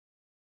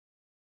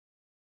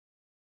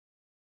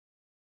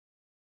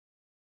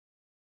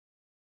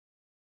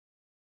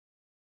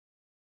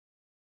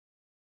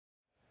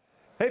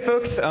Hey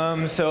folks,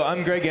 so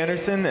I'm Greg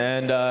Anderson,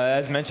 and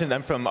as mentioned,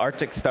 I'm from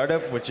Arctic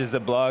Startup, which is a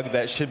blog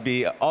that should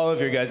be all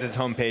of your guys'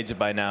 homepage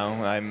by now.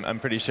 I'm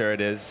pretty sure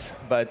it is.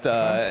 But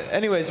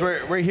anyways,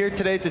 we're here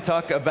today to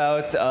talk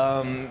about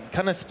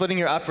kind of splitting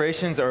your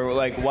operations, or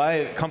like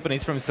why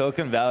companies from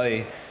Silicon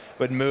Valley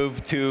would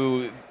move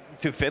to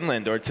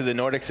Finland or to the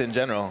Nordics in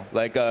general.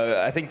 Like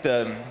I think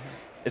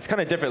it's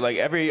kind of different. Like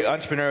every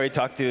entrepreneur we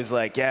talk to is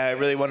like, yeah, I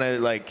really want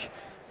to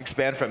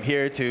expand from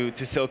here to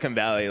Silicon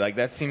Valley. Like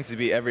that seems to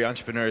be every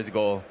entrepreneur's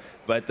goal.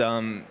 But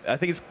I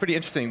think it's pretty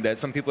interesting that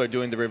some people are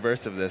doing the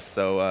reverse of this.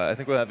 So I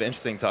think we'll have an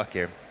interesting talk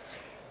here.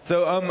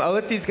 So I'll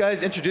let these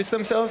guys introduce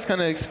themselves, kind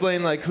of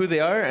explain like who they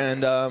are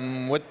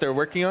and what they're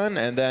working on,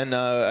 and then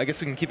I guess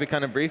we can keep it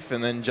kind of brief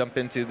and then jump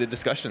into the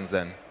discussions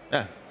then.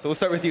 Yeah. So we'll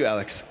start with you,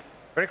 Alex.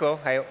 Very cool.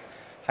 Hi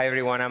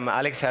everyone. I'm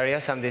Alex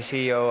Arias. I'm the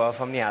CEO of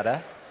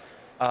Omniata.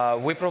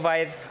 We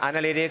provide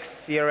analytics,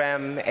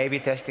 CRM, A/B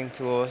testing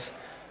tools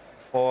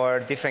for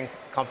different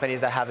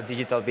companies that have a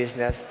digital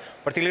business,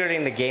 particularly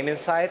in the gaming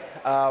side.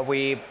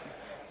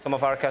 Some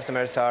of our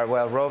customers are,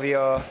 well,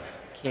 Rovio,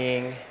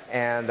 King,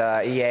 and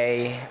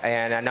EA,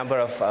 and a number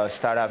of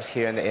startups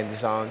here in the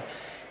zone.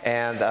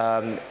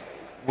 And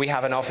we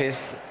have an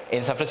office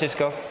in San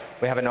Francisco.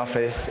 We have an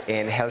office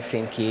in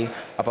Helsinki,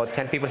 about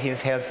 10 people here in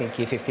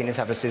Helsinki, 15 in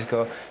San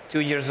Francisco,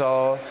 2 years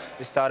old.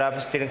 The startup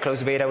is still in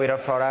closed beta with our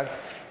product,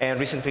 and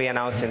recently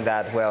announcing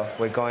that, well,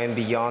 we're going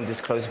beyond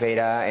this closed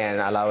beta and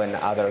allowing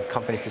other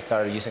companies to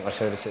start using our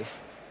services.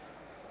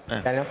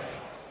 Daniel?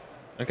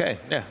 Okay,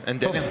 yeah,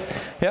 and Daniel?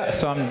 Cool. Yeah,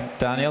 so I'm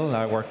Daniel.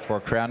 I work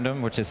for Creandum,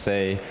 which is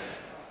a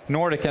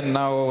Nordic and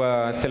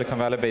now Silicon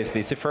Valley-based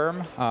VC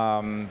firm,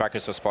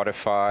 backers of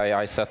Spotify,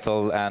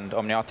 iSettle, and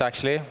Omniata,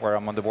 actually, where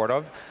I'm on the board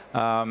of.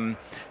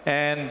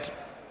 And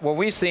what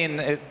we've seen,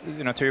 to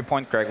your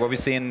point, Greg, what we've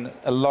seen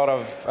a lot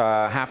of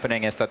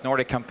happening is that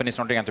Nordic companies,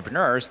 Nordic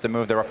entrepreneurs, they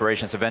move their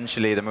operations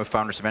eventually, they move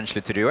founders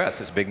eventually to the US.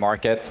 It's a big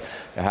market.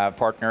 They have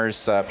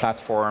partners,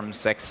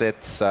 platforms,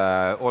 exits,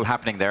 all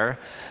happening there.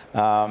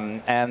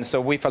 And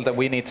so we felt that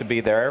we need to be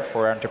there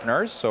for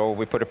entrepreneurs, so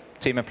we put a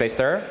team in place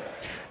there.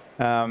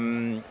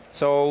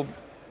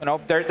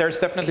 There's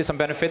definitely some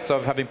benefits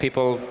of having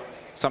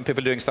some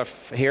people doing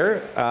stuff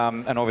here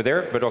and over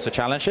there, but also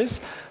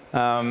challenges.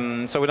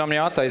 So with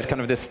Omniata is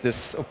kind of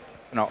this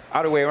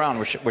other way around,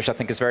 which I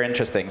think is very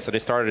interesting. So they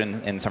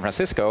started in San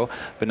Francisco,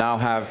 but now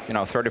have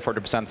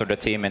 30–40% of the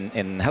team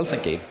in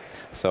Helsinki.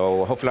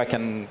 So hopefully I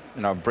can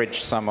bridge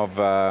some of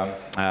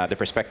the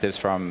perspectives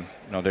from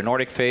the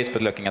Nordic phase,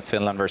 but looking at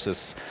Finland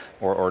versus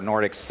or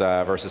Nordics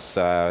versus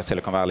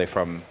Silicon Valley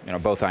from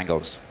both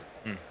angles.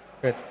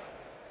 Good.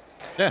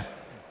 Yeah.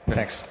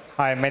 Thanks.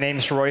 Hi, my name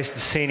is Royce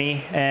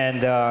Decini,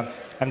 and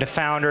I'm the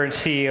founder and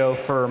CEO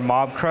for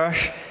Mob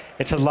Crush.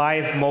 It's a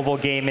live mobile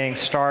gaming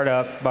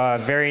startup,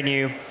 very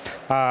new.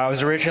 I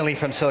was originally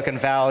from Silicon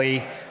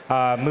Valley,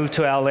 moved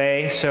to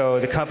LA,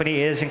 so the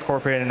company is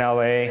incorporated in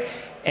LA,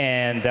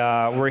 and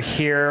we're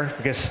here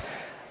because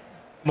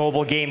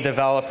mobile game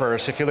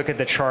developers, if you look at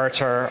the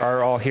charts,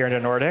 are all here in the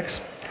Nordics.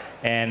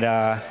 And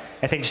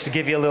I think just to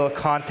give you a little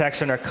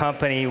context on our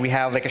company, we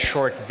have like a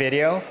short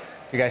video.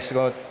 If you guys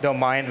don't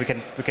mind, we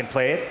can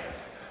play it.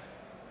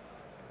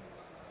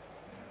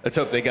 Let's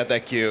hope they got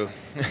that cue.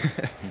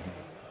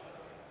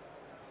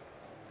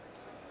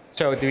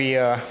 So do we?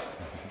 Yeah,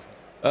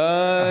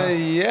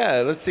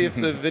 let's see if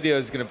the video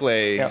is going to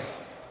play. Yep.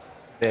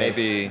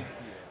 Maybe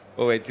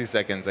we'll wait 2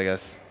 seconds, I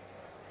guess.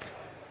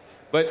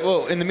 But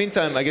well, in the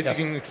meantime, I guess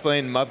you can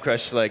explain Mob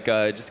Crush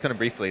just kind of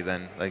briefly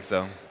then,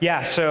 so.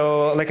 Yeah,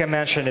 so like I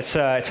mentioned, it's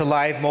a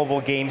live mobile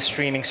game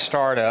streaming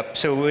startup.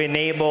 So we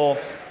enable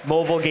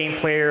mobile game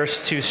players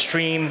to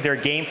stream their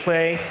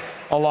gameplay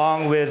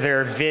along with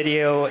their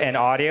video and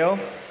audio,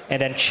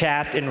 and then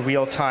chat in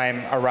real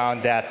time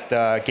around that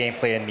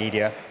gameplay and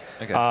media.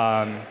 Okay.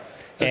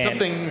 So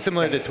something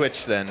similar to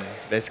Twitch then,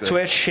 basically.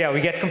 Twitch, yeah,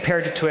 we get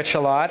compared to Twitch a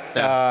lot,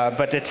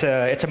 but it's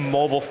a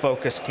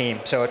mobile-focused team.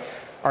 So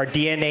our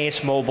DNA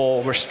is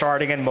mobile. We're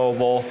starting in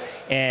mobile,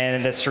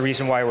 and that's the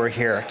reason why we're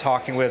here,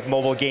 talking with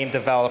mobile game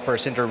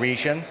developers in the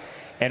region.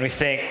 And we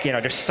think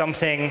there's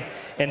something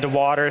in the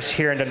waters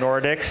here in the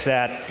Nordics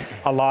that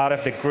a lot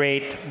of the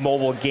great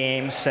mobile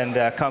games and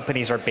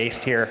companies are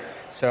based here.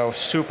 So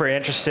super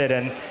interested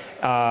in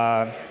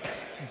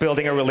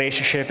building a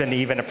relationship and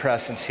even a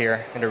presence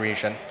here in the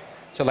region.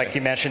 So like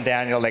you mentioned,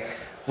 Daniel,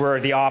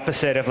 we're the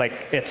opposite of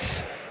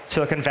it's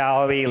Silicon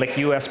Valley,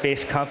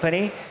 US-based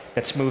company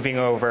that's moving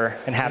over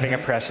and having a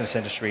presence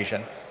in this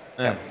region.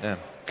 Yeah.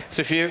 So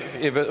if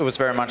it was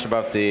very much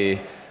about the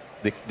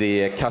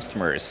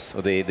customers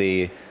or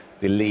the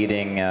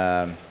leading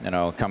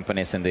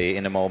companies in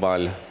the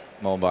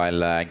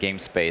mobile game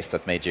space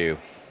that made you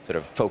sort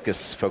of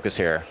focus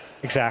here.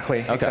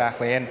 Exactly. Okay.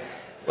 Exactly. And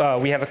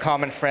we have a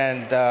common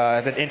friend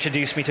that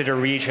introduced me to the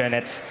region.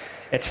 It's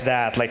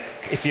that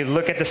if you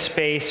look at the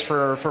space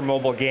for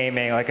mobile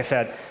gaming, like I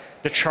said,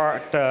 the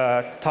chart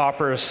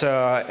toppers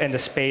in the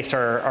space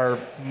are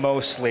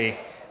mostly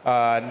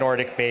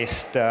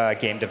Nordic-based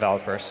game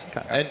developers.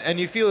 Okay. And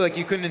you feel like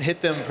you couldn't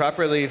hit them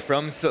properly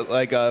from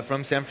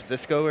from San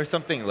Francisco or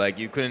something? Like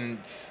you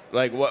couldn't,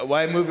 like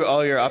why move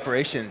all your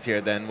operations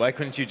here then? Why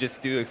couldn't you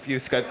just do a few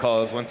Skype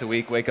calls once a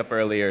week, wake up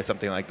early or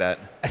something like that?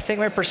 I think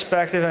my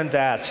perspective on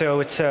that,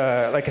 so it's,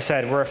 like I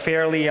said, we're a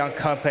fairly young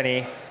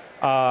company.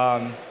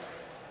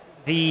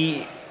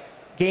 The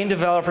game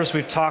developers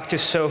we've talked to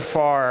so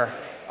far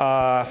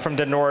from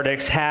the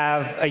Nordics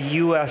have a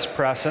US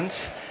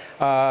presence.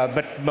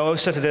 But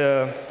most of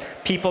the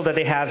people that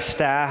they have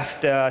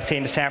staffed, say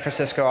in the San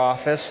Francisco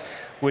office,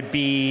 would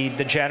be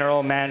the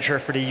general manager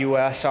for the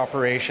US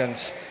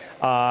operations.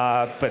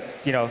 But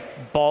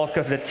bulk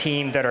of the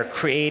team that are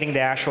creating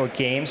the actual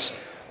games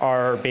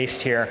are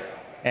based here.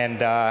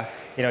 And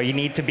you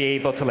need to be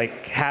able to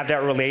have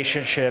that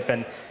relationship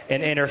and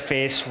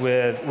interface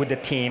with the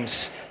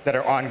teams that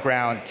are on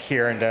ground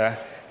here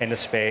in the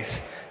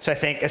space. So I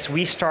think as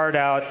we start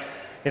out,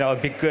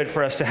 it'd be good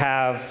for us to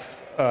have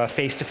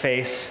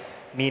face-to-face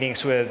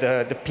meetings with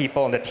the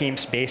people and the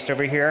teams based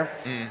over here,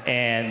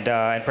 and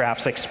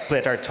perhaps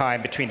split our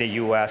time between the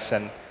US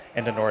and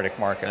the Nordic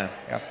market. Yeah.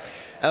 Yeah.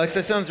 Alex,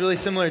 that sounds really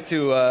similar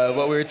to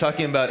what we were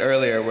talking about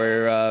earlier,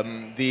 where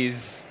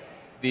these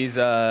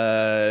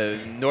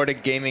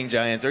Nordic gaming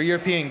giants, or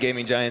European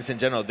gaming giants in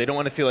general, they don't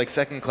want to feel like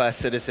second-class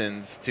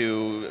citizens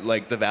to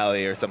the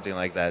Valley or something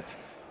like that.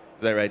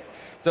 Is that right?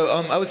 So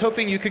I was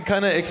hoping you could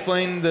kind of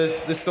explain the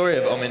story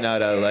of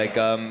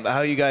Omniata,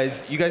 how you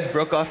guys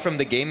broke off from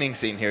the gaming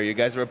scene here. You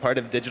guys were a part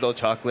of Digital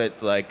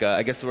Chocolate,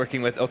 I guess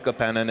working with Ilkka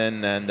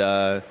Pananen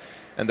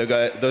and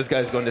those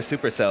guys going to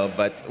Supercell.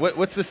 But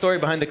what's the story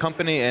behind the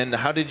company, and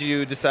how did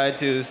you decide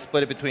to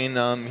split it between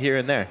here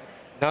and there?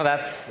 No,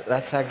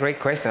 that's a great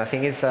question. I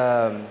think it's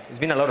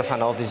been a lot of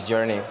fun, all this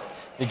journey.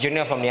 The journey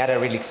of Omniata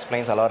really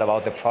explains a lot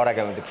about the product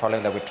and the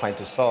problem that we're trying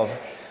to solve.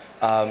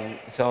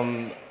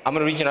 I'm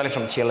originally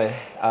from Chile.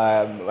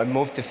 I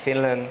moved to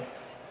Finland.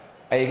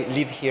 I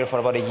lived here for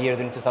about a year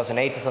in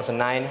 2008,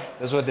 2009.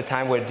 This was the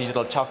time where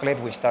Digital Chocolate,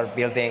 we started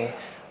building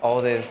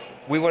all this.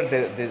 We were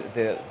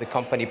the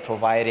company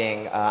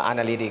providing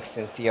analytics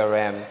and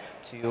CRM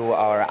to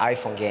our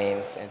iPhone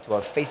games and to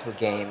our Facebook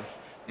games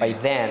by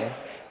then.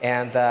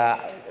 And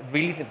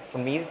really, for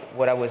me,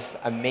 what I was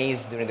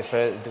amazed during the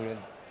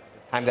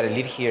time that I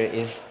lived here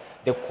is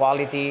the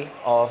quality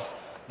of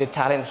the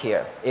talent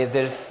here.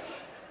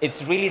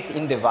 It's really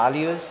in the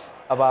values,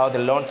 about the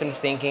long-term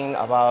thinking,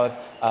 about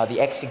the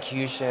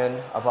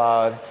execution,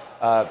 about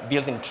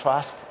building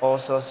trust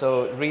also.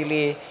 So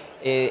really,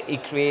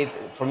 it creates,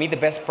 for me, the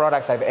best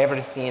products I've ever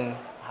seen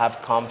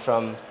have come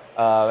from,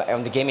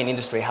 and the gaming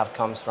industry have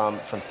come from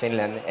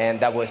Finland.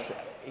 And that was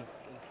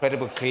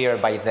incredibly clear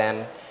by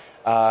then.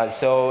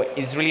 So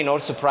it's really no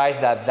surprise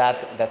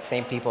that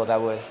same people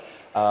that was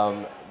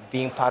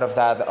being part of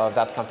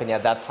that company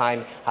at that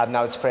time have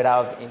now spread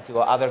out into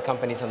other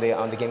companies on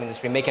the game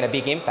industry, making a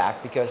big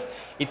impact, because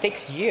it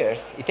takes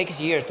years. It takes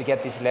years to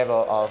get this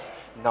level of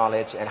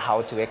knowledge and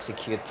how to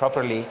execute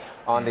properly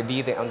on the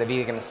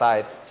video game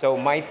side. So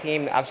my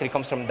team actually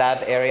comes from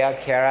that area.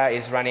 Kara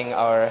is running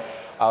our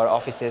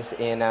offices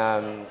in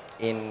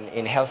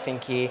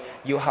Helsinki.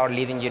 You are our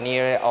lead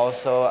engineer,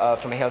 also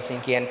from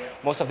Helsinki, and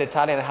most of the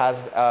talent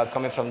has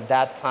coming from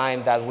that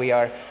time that we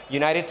are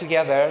united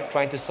together,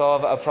 trying to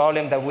solve a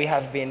problem that we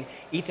have been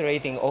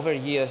iterating over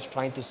years,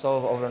 trying to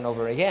solve over and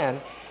over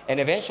again. And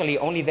eventually,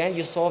 only then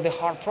you solve the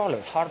hard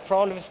problems. Hard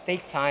problems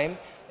take time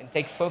and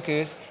take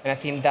focus, and I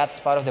think that's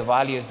part of the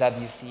values that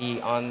you see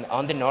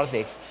on the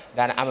Nordics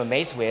that I'm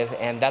amazed with,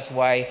 and that's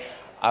why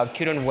I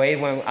couldn't wait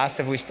when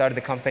after we started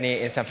the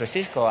company in San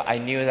Francisco. I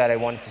knew that I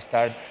wanted to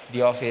start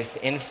the office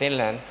in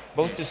Finland,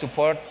 both to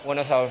support one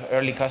of our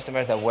early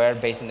customers that were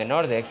based in the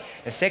Nordics,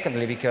 and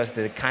secondly, because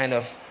the kind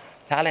of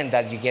talent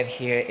that you get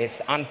here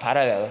is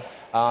unparalleled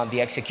on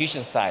the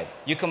execution side.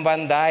 You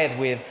combine that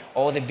with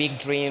all the big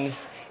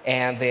dreams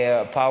and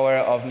the power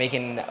of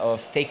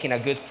taking a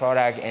good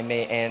product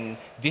and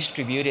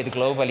distribute it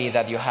globally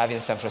that you have in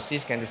San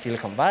Francisco and the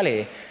Silicon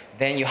Valley,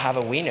 then you have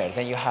a winner.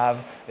 Then you have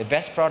the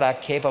best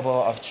product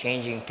capable of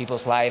changing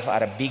people's life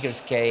at a bigger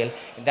scale.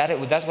 And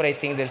that's what I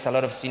think there's a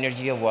lot of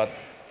synergy of what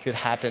could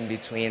happen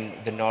between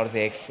the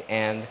Nordics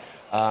and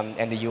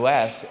the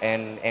US,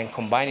 and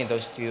combining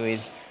those two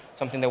is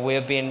something that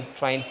we've been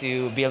trying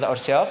to build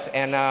ourselves,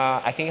 and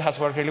I think it has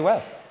worked really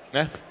well.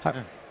 Yeah. Go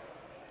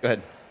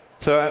ahead.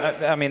 So,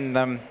 I mean,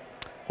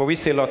 what we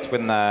see a lot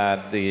when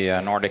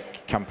the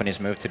Nordic companies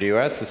move to the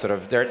US is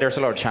there's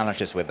a lot of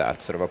challenges with that.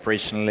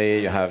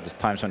 Operationally, you have the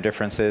time zone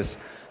differences.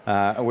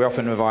 We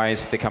often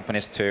advise the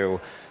companies to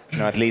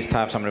at least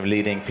have some of the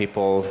leading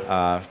people,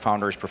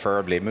 founders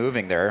preferably,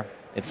 moving there.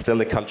 It's still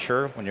the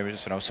culture when you're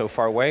so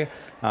far away,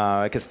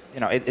 because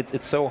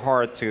it's so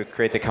hard to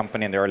create a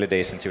company in the early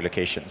days in two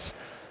locations.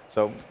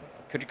 So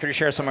could you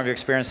share some of your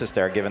experiences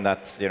there, given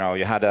that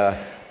you had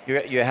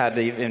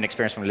an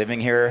experience from living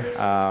here?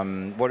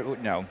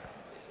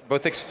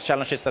 Both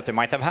challenges that you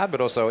might have had, but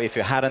also if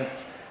you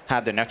hadn't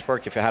had the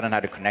network, if you hadn't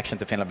had a connection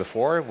to Finland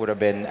before, would have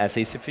been as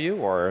easy for you,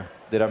 or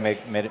did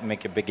it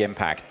make a big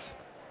impact?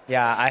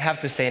 Yeah, I have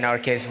to say in our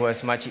case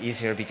was much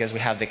easier because we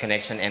have the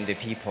connection and the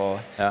people.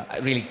 Yeah.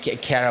 Really,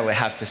 Kara will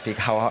have to speak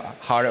how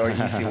hard or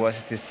easy it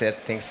was to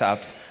set things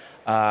up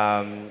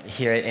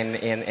here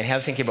in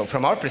Helsinki. But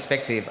from our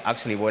perspective,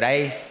 actually, what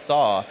I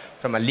saw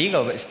from a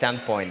legal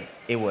standpoint,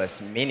 it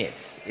was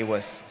minutes. It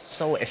was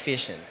so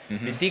efficient,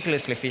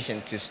 ridiculously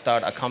efficient to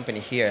start a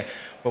company here.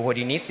 But what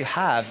you need to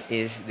have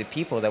is the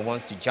people that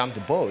want to jump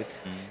the boat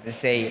and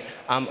say,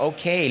 I'm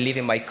OK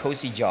leaving my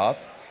cozy job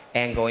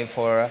and going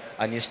for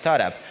a new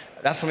startup.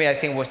 That, for me, I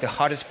think was the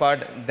hardest part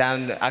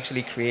than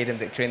actually creating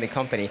the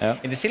company. Yeah.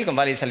 In the Silicon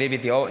Valley, it's a little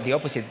bit the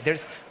opposite.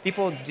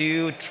 People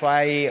do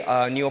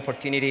try new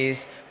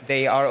opportunities.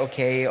 They are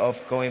OK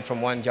of going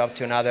from one job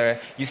to another.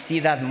 You see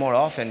that more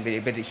often,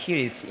 but here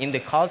it's in the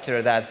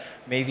culture that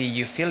maybe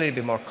you feel a little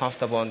bit more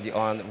comfortable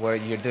on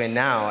what you're doing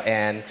now,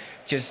 and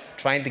just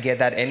trying to get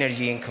that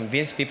energy and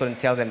convince people and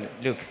tell them,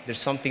 look, there's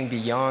something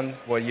beyond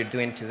what you're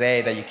doing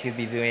today that you could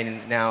be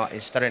doing now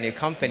and start a new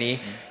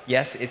company.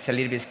 Yes, it's a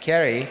little bit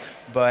scary,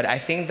 but I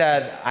think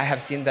that I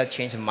have seen that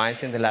change of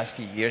mindset in the last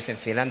few years in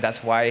Finland.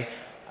 That's why,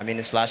 I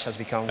mean, Slush has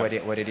become what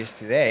it is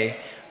today.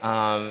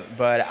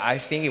 But I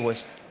think it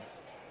was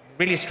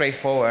really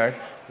straightforward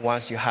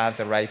once you have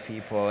the right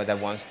people that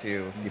wants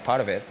to be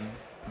part of it.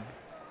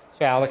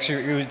 So Alex,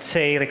 you would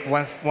say like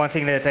one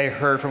thing that I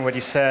heard from what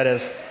you said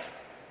is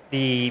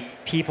the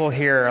people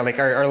here are a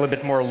little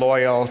bit more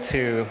loyal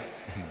to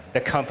the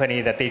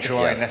company that they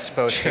join as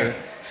opposed to.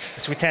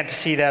 So we tend to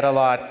see that a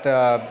lot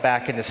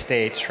back in the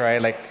States,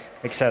 right? Like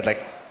I said,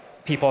 like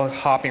people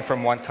hopping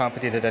from one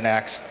company to the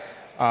next.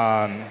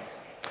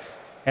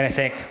 And I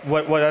think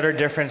what other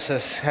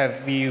differences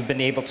have you been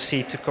able to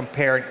see to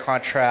compare and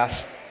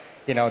contrast,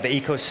 the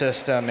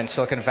ecosystem in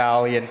Silicon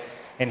Valley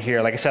and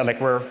here? Like I said, like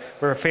we're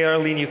a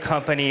fairly new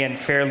company and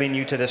fairly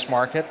new to this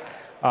market.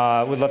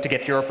 We'd love to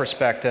get your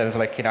perspective,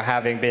 like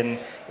having been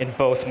in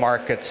both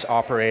markets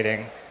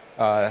operating.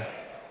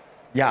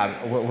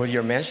 Yeah, what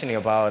you're mentioning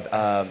about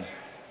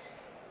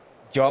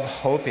job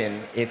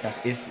hopping,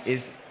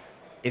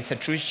 it's a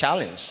true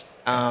challenge.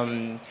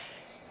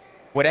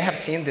 What I have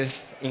seen,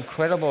 there's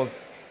incredible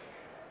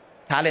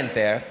talent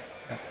there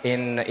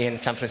in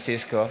San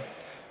Francisco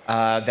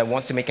that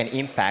wants to make an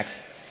impact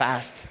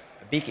fast,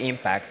 a big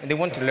impact, and they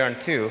want to learn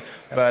too.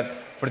 But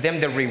for them,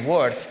 the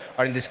rewards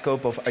are in the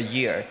scope of a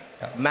year.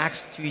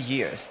 Max 2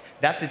 years.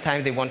 That's the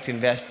time they want to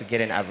invest to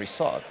get a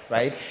result,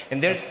 right?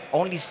 And there are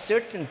only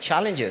certain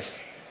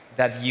challenges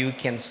that you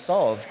can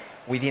solve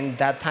within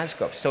that time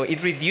scope. So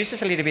it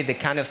reduces a little bit the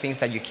kind of things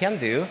that you can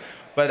do,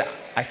 but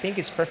I think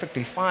it's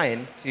perfectly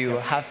fine to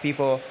have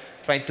people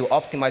trying to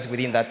optimize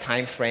within that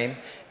time frame,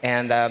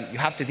 and you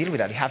have to deal with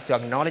that. You have to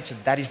acknowledge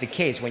that that is the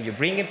case. When you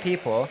bring in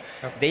people,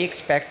 they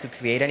expect to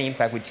create an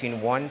impact between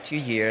 1 to 2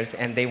 years,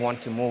 and they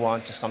want to move on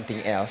to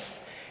something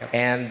else.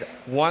 And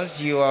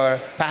once you are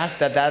past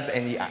that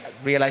and you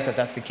realize that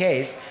that's the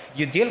case,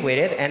 you deal with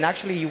it, and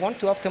actually you want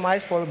to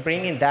optimize for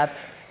bringing that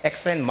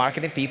excellent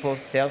marketing people,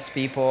 sales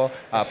people,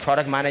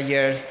 product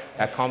managers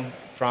that come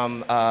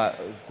from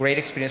great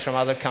experience from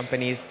other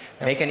companies,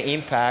 make an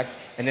impact,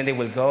 and then they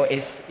will go.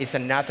 It's a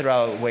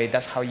natural way.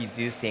 That's how you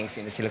do things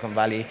in the Silicon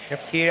Valley.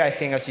 Here, I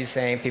think, as you're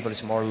saying, people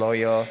is more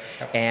loyal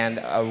and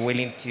are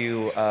willing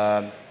to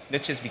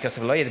not just because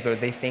of loyalty,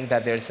 but they think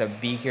that there's a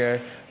bigger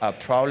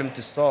problem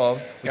to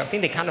solve, which I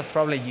think the kind of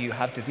problem you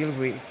have to deal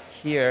with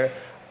here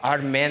are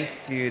meant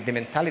to, the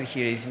mentality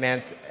here is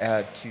meant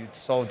to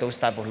solve those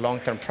type of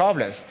long-term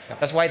problems.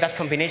 That's why that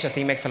combination, I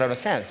think, makes a lot of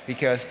sense,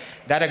 because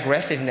that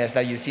aggressiveness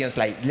that you see is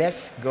like,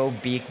 let's go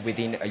big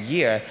within a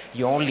year,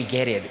 you only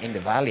get it in the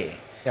Valley.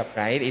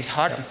 Right? It's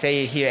hard to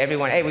say here,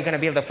 everyone, hey, we're going to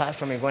build a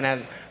platform, we're going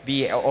to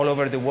be all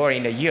over the world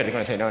in a year. They're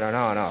going to say,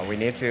 no, we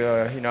need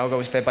to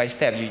go step by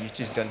step. You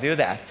just don't do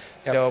that.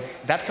 So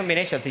that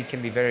combination, I think,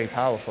 can be very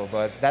powerful,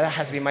 but that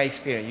has been my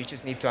experience. You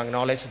just need to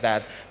acknowledge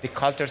that the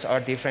cultures are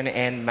different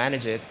and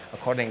manage it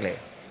accordingly.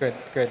 Good.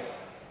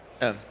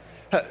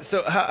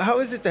 So how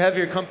is it to have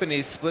your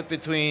company split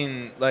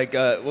between, like,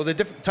 well, the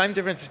time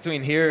difference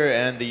between here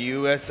and the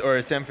US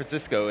or San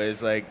Francisco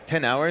is like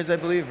 10 hours, I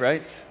believe,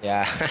 right?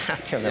 Yeah,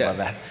 tell me about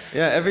that.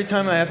 Yeah, every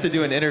time I have to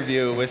do an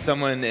interview with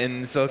someone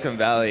in Silicon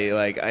Valley,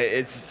 like,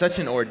 it's such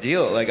an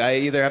ordeal. Like, I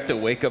either have to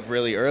wake up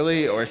really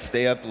early or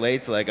stay up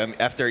late. Like,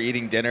 after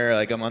eating dinner,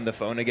 like, I'm on the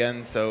phone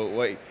again.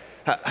 So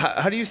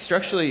how do you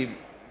structurally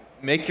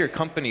make your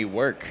company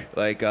work,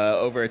 like,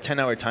 over a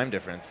 10-hour time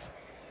difference?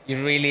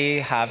 You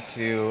really have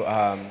to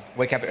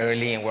wake up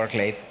early and work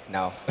late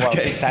now. Well,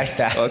 besides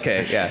that.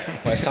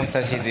 Well,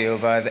 sometimes you do,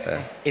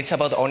 but it's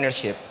about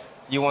ownership.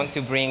 You want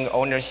to bring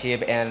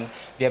ownership and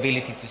the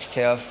ability to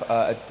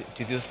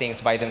to do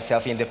things by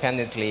themselves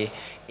independently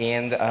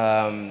in the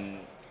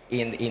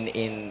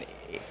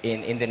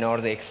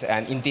Nordics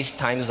and in this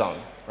time zone,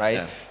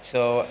 right?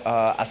 So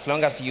as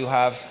long as you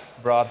have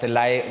brought the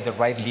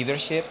right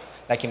leadership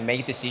that can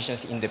make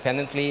decisions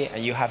independently,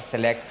 and you have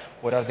select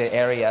what are the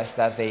areas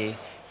that they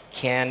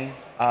can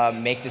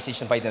make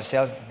decisions by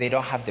themselves. They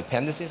don't have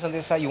dependencies on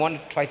this side. You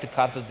want to try to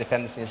cut those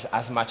dependencies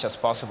as much as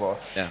possible.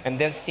 Yeah. And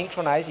then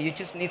synchronize. You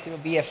just need to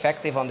be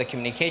effective on the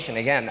communication.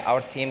 Again,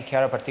 our team,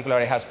 Kara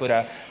particularly, has put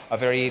a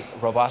very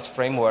robust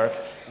framework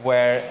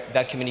where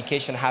that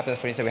communication happens.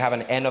 For instance, we have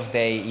an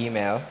end-of-day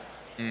email,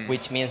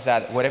 which means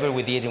that whatever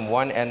we did in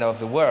one end of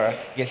the world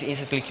gets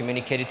instantly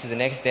communicated to the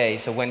next day.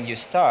 So when you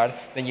start,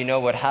 then you know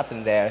what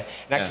happened there.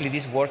 And actually,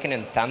 this working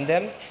in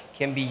tandem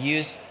can be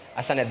used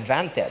as an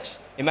advantage.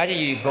 Imagine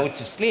you go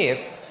to sleep,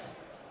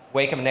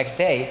 wake up the next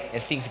day,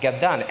 and things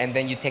get done. And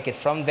then you take it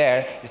from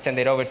there, you send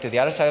it over to the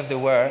other side of the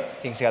world,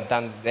 things get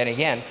done then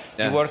again.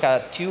 Yeah. You work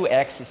at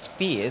 2x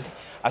speed,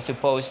 as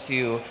opposed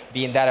to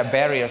being that a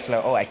barrier, so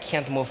like, oh, I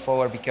can't move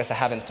forward because I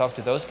haven't talked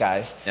to those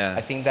guys. Yeah.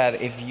 I think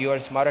that if you are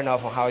smart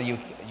enough on how you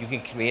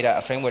can create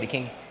a framework,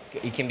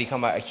 it can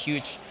become a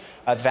huge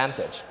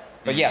advantage.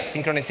 But yeah,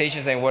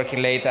 synchronizations and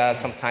working late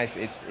sometimes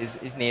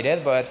it's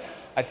needed, but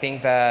I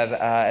think that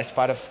as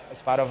part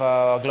of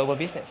a global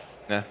business.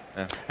 Yeah,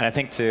 yeah. And I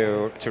think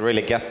to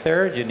really get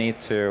there, you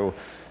need to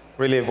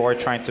really avoid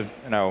trying to,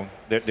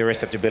 the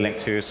risk that you're building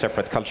two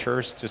separate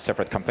cultures, two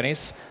separate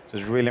companies. So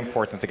it's really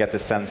important to get the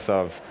sense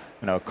of,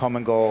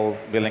 common goal,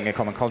 building a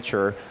common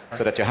culture,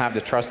 so that you have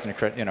the trust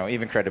and,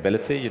 even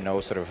credibility.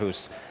 Sort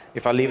of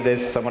if I leave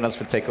this, someone else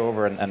will take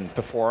over and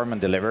perform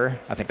and deliver.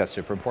 I think that's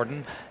super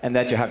important. And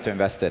that you have to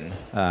invest in.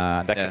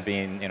 That can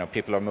be,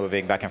 people are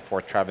moving back and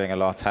forth, traveling a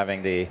lot,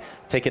 taking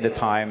the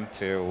time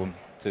to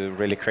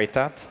really create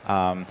that.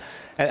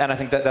 And I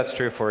think that's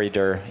true for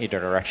either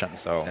direction.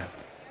 So.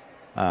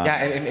 Yeah.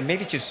 And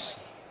maybe just.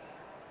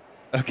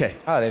 Okay.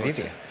 Oh, the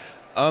video.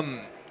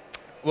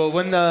 Well,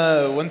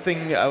 one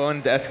thing I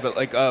wanted to ask about,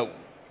 like,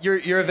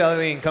 you're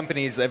evaluating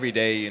companies every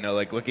day.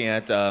 Like looking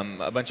at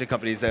a bunch of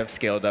companies that have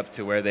scaled up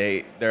to where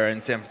they're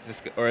in San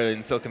Francisco or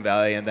in Silicon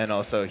Valley, and then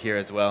also here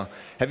as well.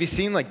 Have you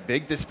seen like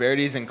big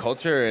disparities in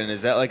culture, and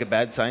is that like a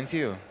bad sign to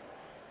you?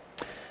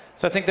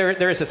 So I think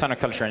there is a sign of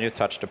culture, and you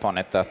touched upon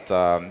it, that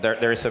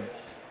there is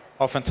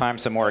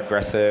oftentimes a more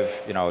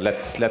aggressive,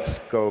 let's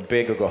go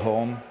big or go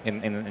home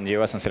in the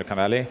US and Silicon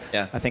Valley.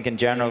 Yeah. I think in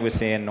general we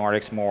see in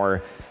Nordics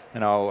more,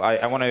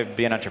 I want to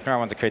be an entrepreneur, I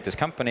want to create this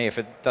company. If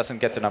it doesn't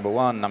get to number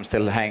one, I'm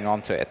still hanging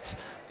on to it.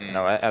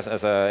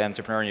 As an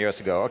entrepreneur years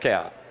ago,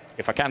 okay,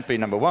 if I can't be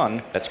number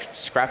one, let's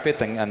scrap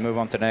it and move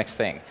on to the next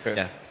thing. Sure.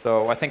 Yeah.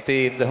 So I think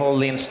the whole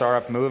lean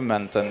startup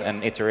movement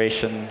and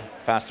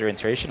faster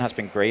iteration has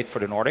been great for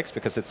the Nordics,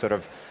 because it's sort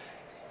of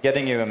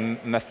getting you a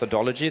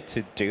methodology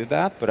to do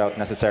that without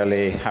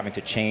necessarily having to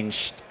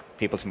change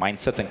people's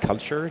mindset and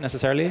culture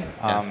necessarily.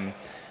 Yeah.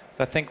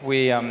 So I think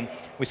we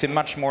see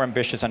much more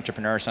ambitious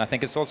entrepreneurs, and I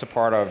think it's also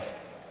part of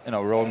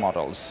role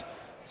models.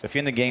 So if you're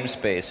in the game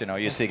space,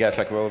 you see guys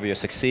like Rovio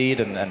succeed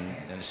and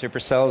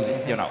Supercell,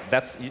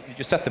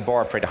 you set the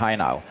bar pretty high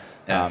now.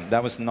 Yeah.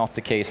 That was not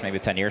the case maybe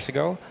 10 years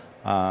ago.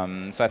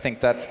 So I think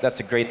that's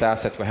a great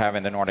asset we have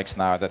in the Nordics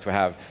now, that we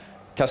have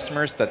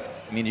customers that,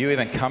 you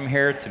even come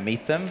here to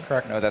meet them.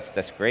 Correct.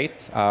 That's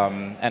great.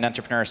 And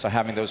entrepreneurs are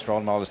having those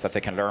role models that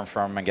they can learn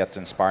from and get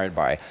inspired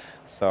by.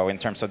 So in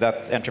terms of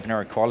that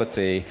entrepreneurial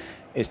quality,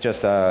 it's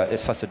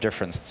such a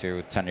difference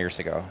to 10 years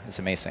ago. It's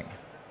amazing.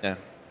 Yeah.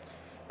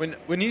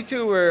 When you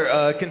two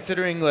were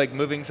considering like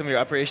moving some of your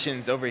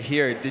operations over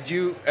here, did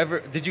you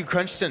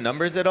crunch the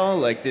numbers at all?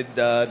 Like, did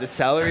the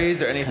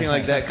salaries or anything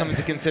like that come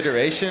into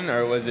consideration,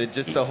 or was it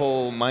just the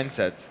whole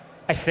mindset?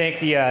 I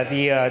think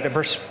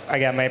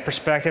my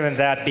perspective in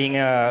that being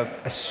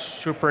a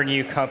super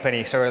new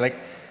company. So like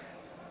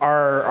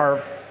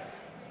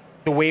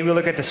the way we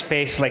look at the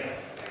space, like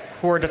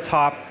who are the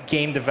top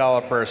game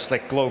developers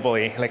like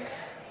globally, like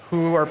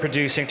who are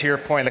producing, to your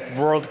point, like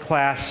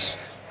world-class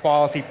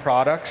quality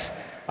products,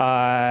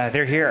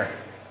 they're here.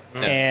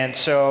 Yeah. And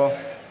so,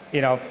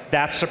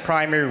 that's the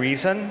primary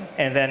reason.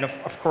 And then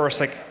of course,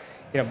 like,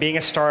 being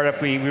a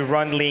startup, we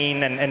run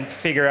lean and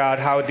figure out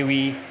how do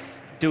we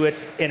do it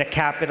in a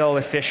capital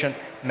efficient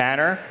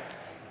manner.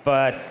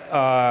 But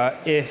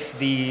if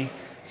the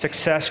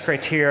success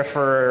criteria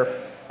for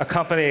a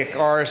company like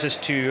ours is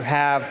to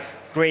have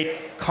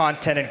great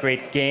content and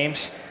great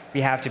games,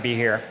 we have to be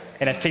here.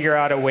 And then figure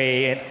out a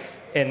way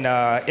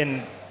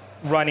in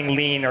running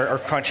lean or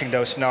crunching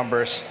those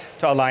numbers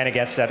to align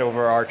against that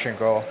overarching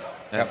goal.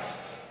 Yeah. Yep.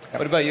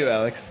 What about you,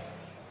 Alex?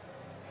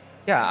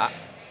 Yeah,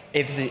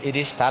 it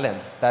is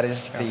talent. That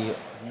is the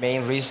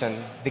main reason.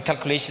 The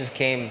calculations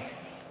came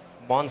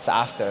months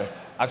after.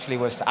 Actually, it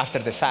was after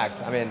the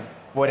fact.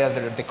 What is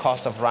the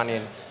cost of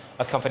running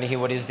a company here?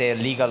 What is the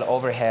legal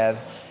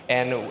overhead?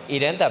 And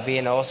it ended up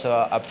being also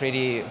a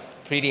pretty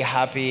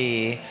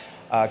happy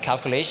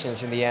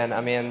calculations in the end.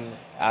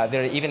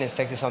 There are even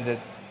incentives on the,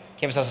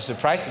 came as a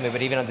surprise to me,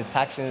 but even on the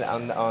taxing,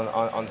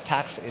 on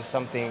tax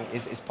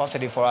is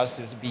positive for us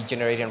to be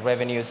generating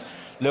revenues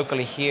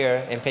locally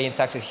here and paying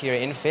taxes here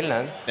in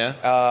Finland.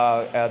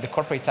 Yeah. The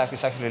corporate tax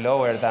is actually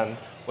lower than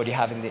what you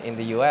have in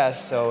the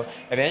US. So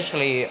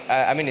eventually,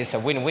 it's a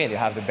win-win. You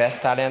have the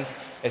best talent.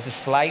 It's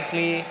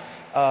slightly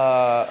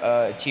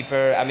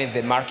cheaper. I mean,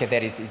 the market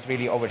there is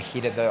really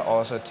overheated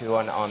also too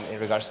in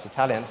regards to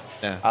talent.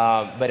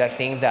 Yeah. But I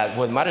think that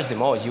what matters the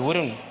most, you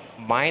wouldn't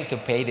mind to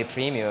pay the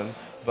premium,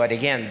 but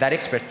again, that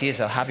expertise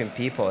of having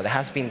people that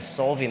has been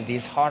solving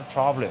these hard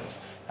problems,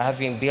 that have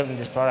been building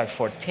this product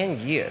for 10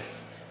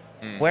 years.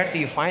 Where do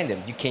you find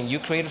them? Can you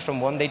create it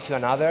from one day to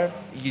another?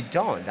 You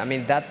don't. I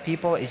mean, that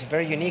people is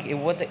very unique.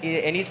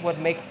 And it's what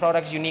makes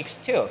products unique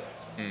too.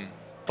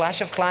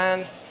 Clash of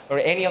Clans or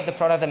any of the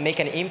products that make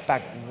an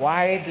impact,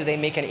 why do they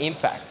make an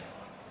impact?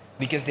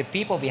 Because the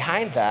people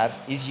behind that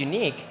is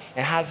unique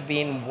and has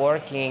been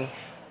working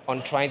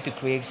on trying to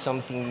create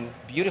something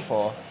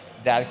beautiful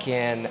that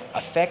can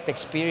affect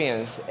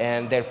experience,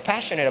 and they're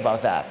passionate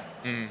about that.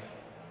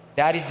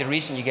 That is the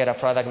reason you get a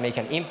product make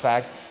an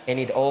impact, and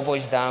it all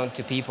boils down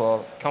to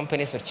people.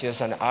 Companies are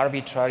just an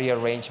arbitrary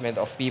arrangement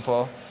of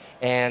people,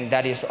 and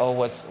that is all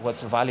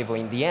what's valuable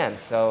in the end.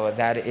 So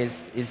that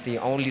is the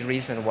only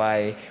reason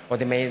why, or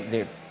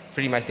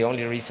pretty much the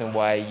only reason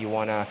why you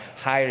want to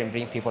hire and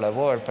bring people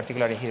aboard,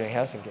 particularly here in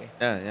Helsinki.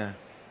 Yeah.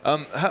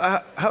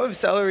 How have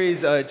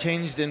salaries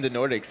changed in the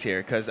Nordics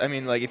here? Because, I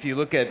mean, like, if you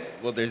look at,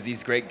 well, there's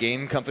these great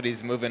game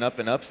companies moving up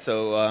and up,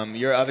 so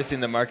you're obviously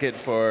in the market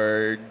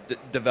for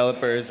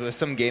developers with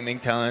some gaming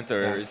talent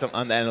or some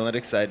on the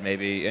analytics side,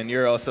 maybe, and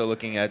you're also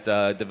looking at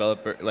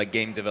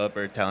game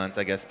developer talent,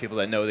 I guess, people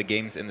that know the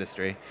games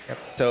industry. Yep.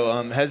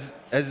 So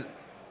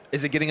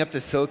is it getting up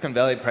to Silicon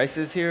Valley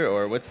prices here,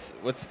 or what's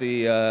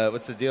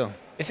the deal?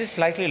 This is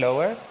slightly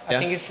lower. I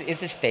think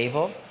it's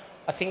stable.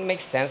 I think it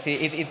makes sense.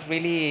 It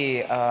really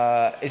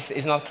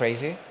is not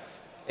crazy.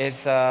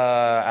 It's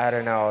I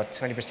don't know,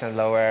 20%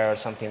 lower or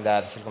something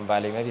that Silicon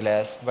Valley, maybe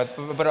less, but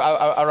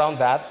around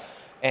that.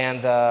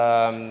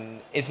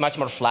 And it's much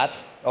more flat.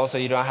 Also,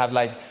 you don't have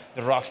like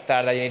the rock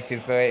star that you need to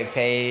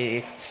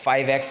pay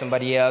 5x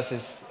somebody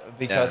else's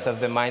because of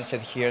the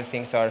mindset here.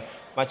 Things are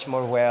much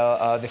more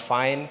well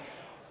defined.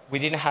 We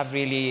didn't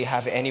really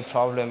have any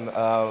problem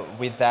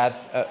with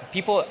that.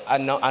 People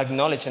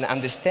acknowledge and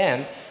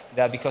understand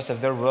that because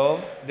of their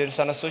role, there's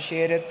an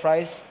associated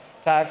price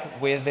tag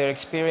with their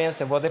experience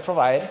and what they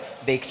provide.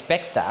 They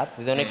expect that.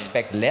 They don't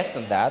expect less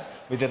than that.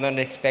 We don't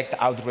expect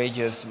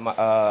outrageous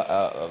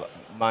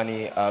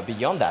money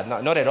beyond that.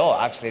 Not at all,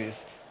 actually.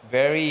 It's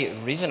very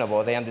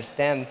reasonable. They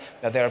understand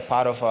that they're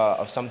part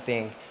of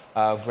something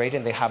great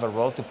and they have a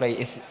role to play.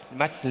 It's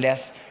much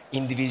less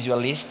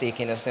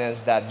individualistic in a sense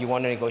that you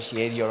want to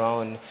negotiate your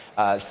own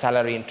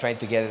salary and try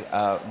to get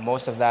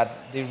most of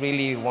that. They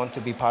really want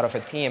to be part of a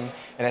team,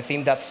 and I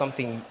think that's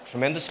something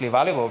tremendously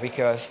valuable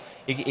because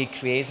it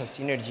creates a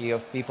synergy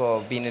of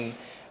people being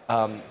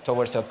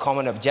towards a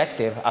common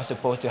objective as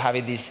opposed to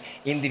having these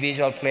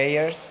individual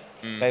players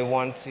that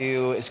want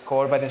to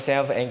score by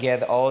themselves and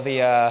get all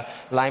the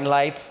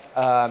limelight.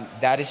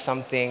 That is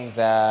something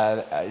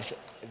that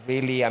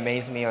really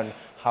amazed me on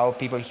how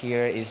people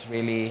here is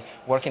really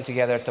working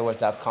together towards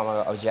that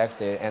common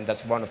objective, and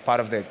that's part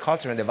of the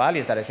culture and the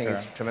values that I think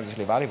is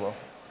tremendously valuable.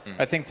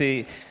 I think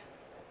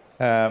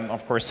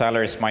of course,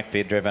 salaries might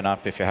be driven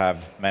up if you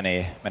have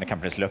many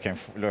companies looking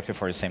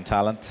for the same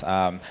talent.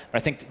 But I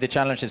think the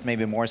challenge is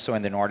maybe more so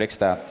in the Nordics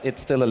that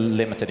it's still a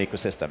limited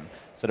ecosystem.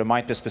 So there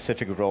might be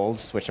specific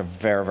roles which are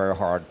very, very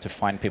hard to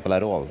find people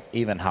at all,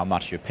 even how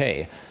much you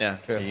pay. Yeah,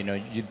 true.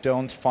 You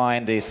don't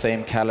find the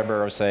same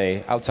caliber of,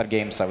 say, outside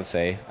games, I would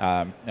say.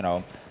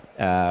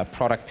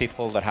 Product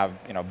people that have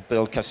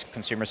built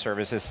consumer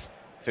services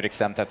to the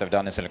extent that they've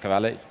done in Silicon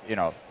Valley.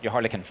 You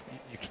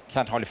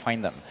can't hardly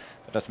find them.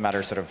 It doesn't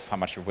matter sort of how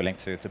much you're willing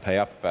to pay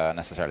up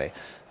necessarily.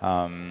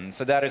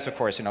 So that is, of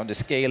course, the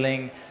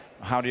scaling.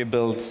 How do you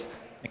build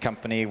a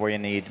company where you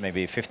need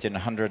maybe 50 and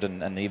 100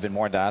 and even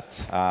more that?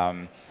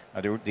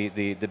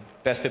 The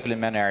best people in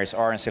many areas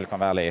are in Silicon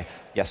Valley.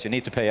 Yes, you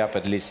need to pay up,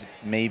 but at least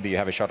maybe you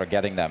have a shot of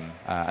getting them.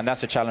 And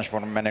that's a challenge for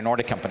many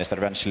Nordic companies that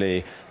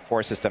eventually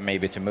forces them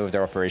maybe to move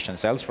their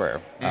operations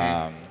elsewhere.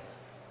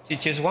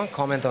 Just one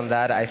comment on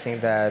that. I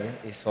think that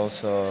is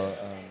also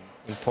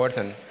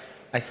important.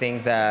 I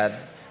think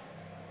that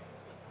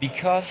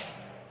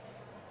because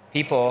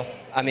people,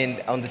 on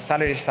the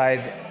salary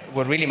side,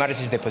 what really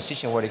matters is the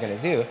position, what they're going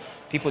to do.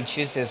 People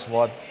choose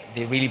what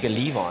they really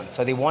believe on.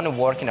 So they want to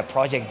work in a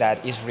project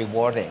that is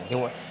rewarding.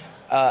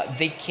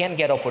 They can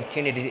get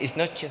opportunities. It's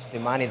not just the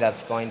money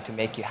that's going to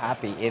make you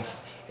happy.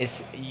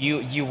 It's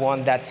you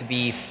want that to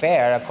be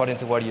fair according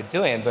to what you're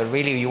doing, but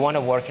really you want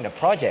to work in a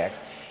project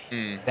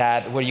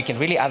where you can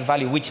really add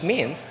value, which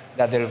means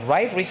that the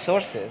right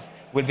resources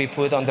will be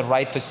put on the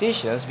right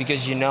positions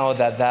because you know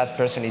that that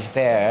person is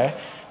there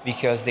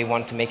because they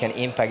want to make an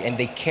impact and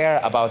they care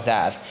about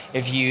that.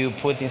 If you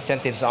put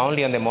incentives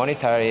only on the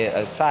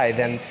monetary side,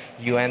 then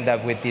you end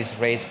up with this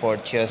race for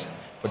just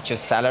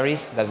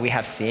salaries that we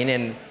have seen,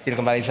 and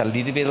Silicon Valley is a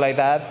little bit like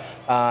that.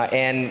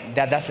 And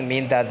that doesn't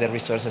mean that the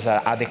resources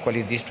are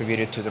adequately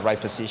distributed to the right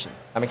position.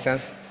 That makes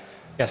sense?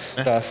 Yes,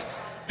 it does.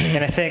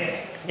 And I think,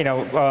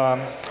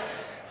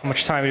 how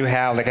much time do we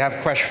have? I have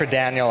a question for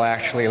Daniel,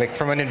 actually.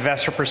 From an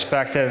investor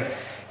perspective,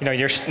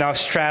 you're now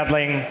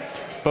straddling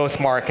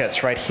both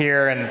markets, right?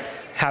 Here and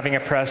having a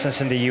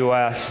presence in the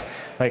US,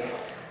 like,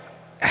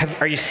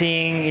 are you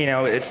seeing,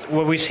 it's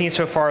what we've seen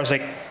so far is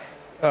like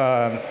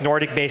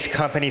Nordic-based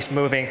companies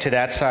moving to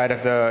that side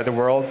of the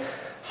world.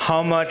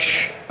 How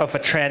much of a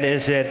trend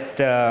is it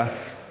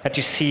that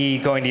you see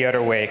going the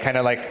other way, kind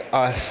of like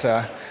us?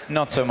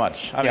 Not so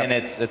much. I mean,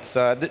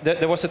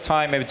 there was a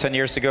time maybe 10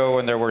 years ago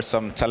when there were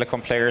some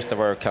telecom players that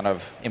were kind of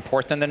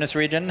important in this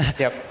region.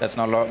 Yep. That's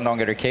no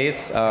longer the case.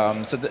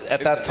 So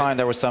at that time,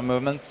 there were some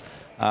movements.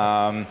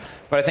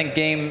 But I think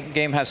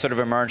game has sort of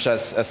emerged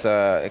as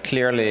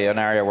clearly an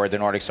area where the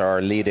Nordics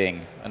are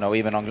leading,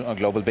 even on a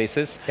global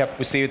basis. Yep.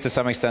 We see it to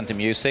some extent in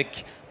music.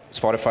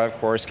 Spotify, of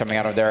course, coming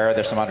out of there.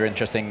 There's some other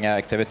interesting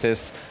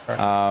activities.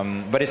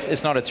 But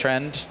it's not a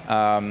trend.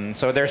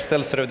 So there's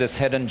still sort of this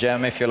hidden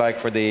gem, if you like,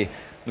 for the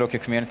local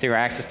community or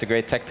access to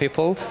great tech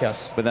people.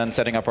 Yes. But then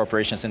setting up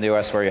operations in the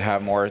US where you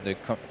have more the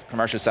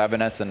commercial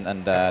savviness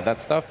and that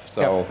stuff.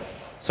 So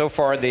so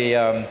far,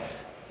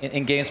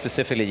 in games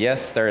specifically,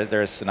 yes,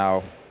 there's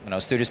now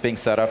studios being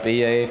set up.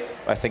 EA,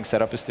 I think,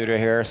 set up a studio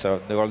here. So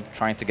they're all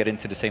trying to get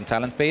into the same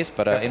talent base.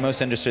 But in most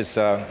industries,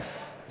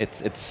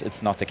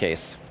 it's not the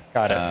case.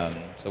 Got it.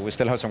 So we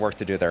still have some work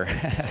to do there.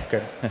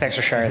 Good. Thanks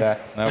for sharing that.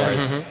 No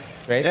worries.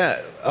 Great.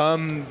 Yeah.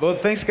 Well,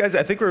 thanks, guys.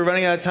 I think we're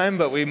running out of time,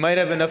 but we might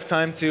have enough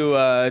time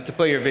to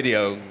play your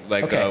video,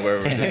 like where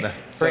we're doing that.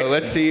 So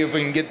let's see if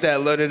we can get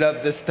that loaded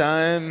up this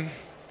time.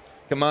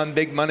 Come on,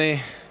 big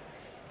money.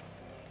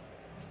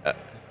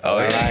 All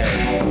right.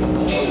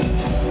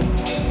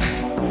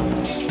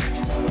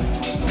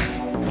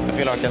 I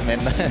feel like I'm in.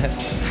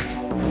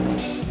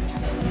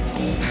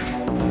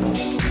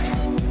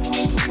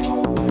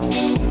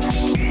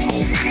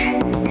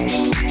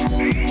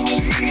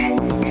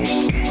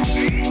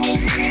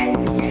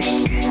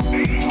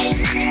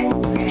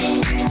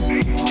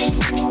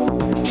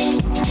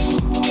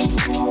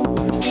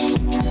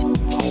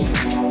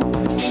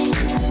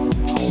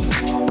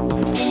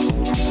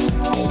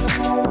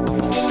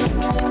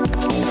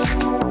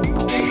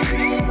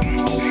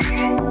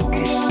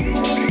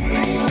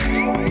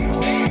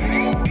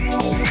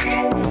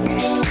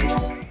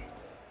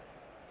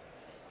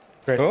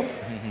 Great. Cool.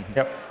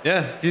 Yep. Yeah,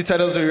 a few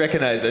titles we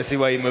recognize. I see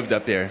why you moved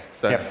up here.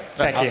 So,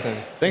 Thank you.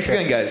 Thanks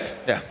again, guys.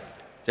 Yeah.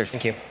 Cheers.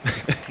 Thank you.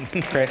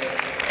 Great.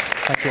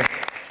 Thank you.